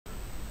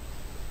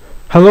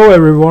Hello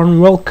everyone,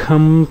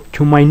 welcome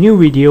to my new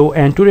video,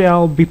 and today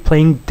I'll be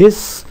playing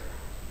this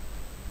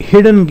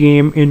hidden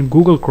game in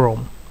Google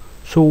Chrome.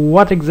 So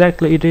what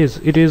exactly it is?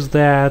 It is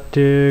that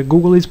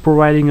Google is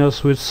providing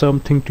us with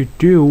something to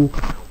do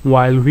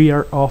while we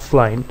are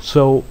offline.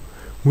 So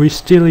we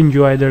still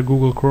enjoy their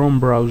Google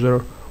Chrome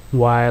browser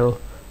while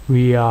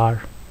we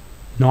are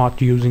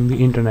not using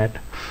the internet.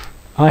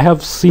 I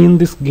have seen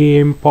this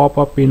game pop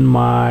up in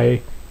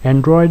my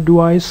Android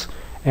device,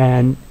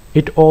 and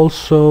it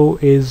also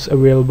is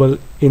available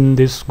in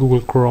this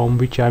Google Chrome,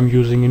 which I'm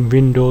using in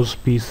Windows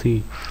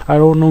PC. I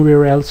don't know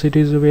where else it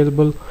is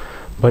available,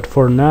 but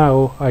for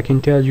now I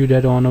can tell you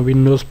that on a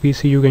Windows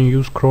PC you can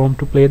use Chrome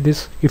to play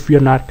this if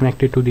you're not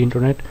connected to the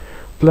internet.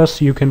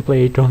 Plus you can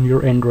play it on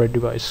your Android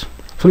device.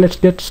 So let's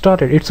get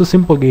started. It's a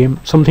simple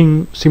game,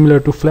 something similar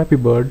to Flappy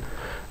Bird,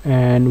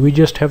 and we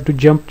just have to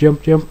jump,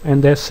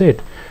 and that's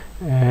it.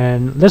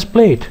 And let's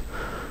play it.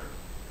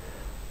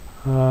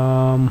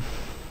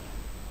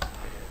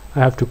 I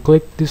have to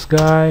click this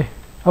guy.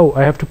 Oh,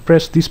 I have to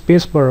press the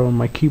spacebar on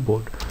my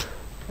keyboard,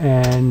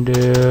 and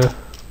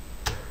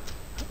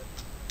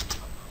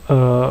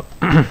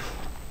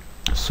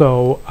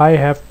so I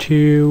have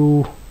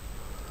to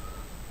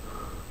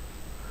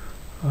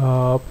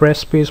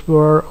press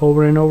spacebar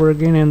over and over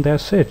again, and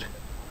that's it.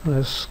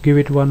 Let's give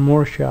it one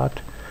more shot.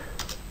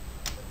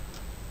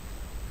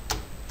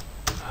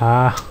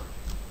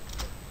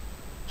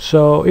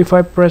 So if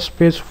I press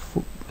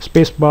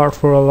spacebar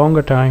for a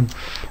longer time,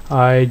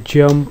 I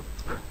jump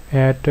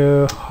at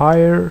a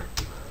higher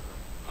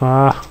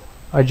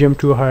I jump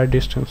to a higher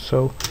distance.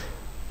 So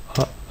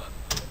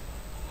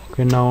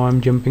okay, now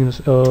I'm jumping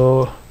this.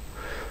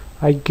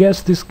 I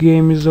guess this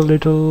game is a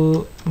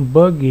little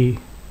buggy.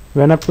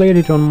 When I played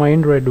it on my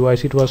Android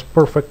device it was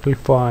perfectly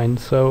fine,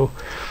 so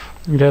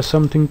it has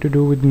something to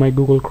do with my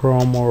Google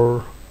Chrome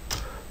or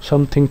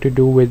something to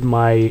do with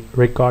my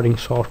recording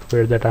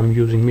software that I'm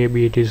using.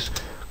 Maybe it is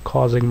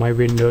causing my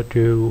window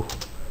to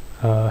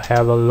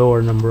have a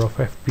lower number of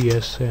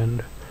FPS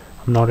and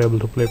I'm not able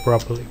to play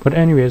properly. But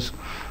anyways,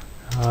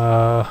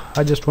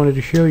 I just wanted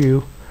to show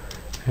you,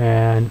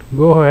 and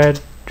go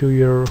ahead to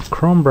your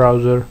Chrome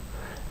browser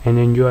and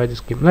enjoy this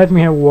game. Let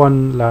me have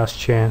one last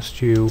chance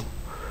to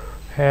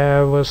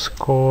have a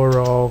score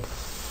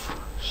of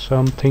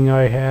something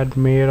I had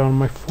made on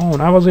my phone.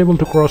 I was able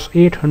to cross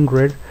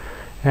 800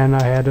 and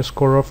I had a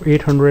score of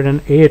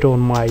 808 on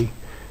my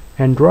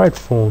Android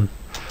phone.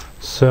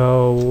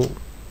 So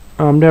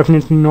I'm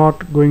definitely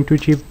not going to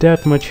achieve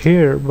that much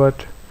here,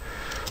 but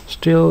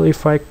still,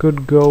 if I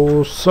could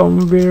go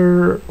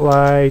somewhere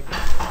like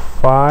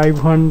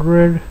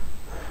 500,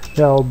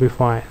 that'll be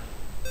fine.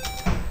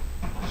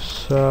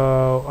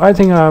 So I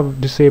think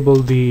I've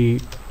disabled the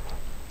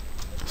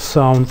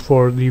sound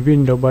for the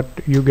window, but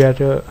you get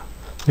a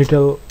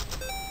little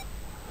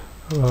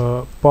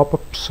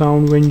pop-up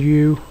sound when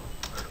you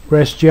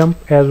press jump,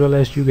 as well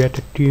as you get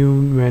a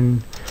tune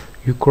when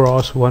you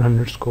cross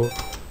 100 score.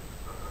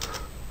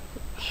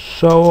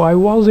 So I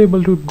was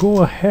able to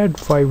go ahead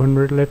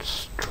 500.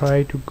 Let's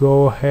try to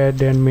go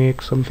ahead and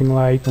make something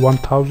like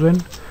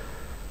 1000.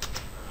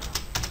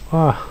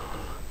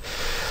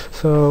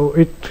 So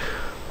it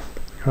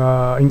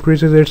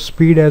increases its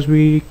speed as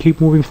we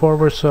keep moving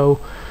forward, so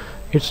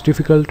it's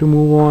difficult to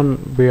move on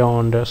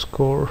beyond a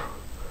score.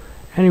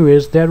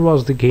 Anyways, that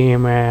was the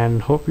game,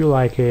 and hope you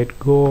like it.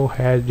 Go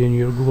ahead in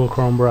your Google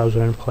Chrome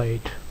browser and play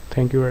it.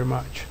 Thank you very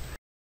much.